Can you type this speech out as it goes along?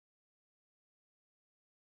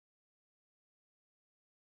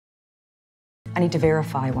I need to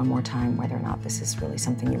verify one more time whether or not this is really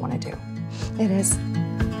something you want to do. It is.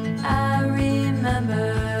 I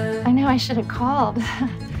remember. I know I should have called.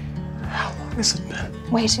 How long has it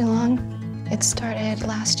been? Way too long. It started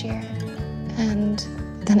last year, and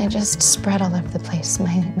then it just spread all over the place.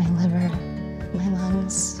 My liver, my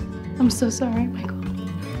lungs. I'm so sorry, Michael.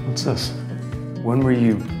 What's this? When were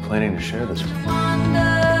you planning to share this with me?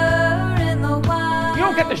 You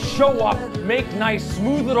don't get to show up, make nice,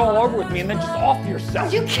 smooth it all over with me, and then just off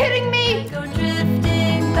yourself. Are you kidding me?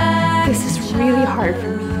 This is really hard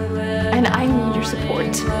for me, and I need your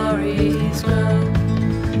support.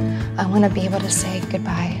 I want to be able to say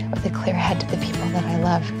goodbye with a clear head to the people that I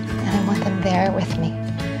love, and I want them there with me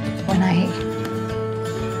when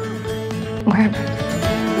wherever.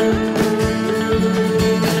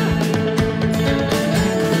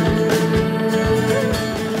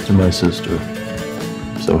 To my sister,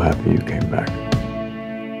 I'm so happy you came back.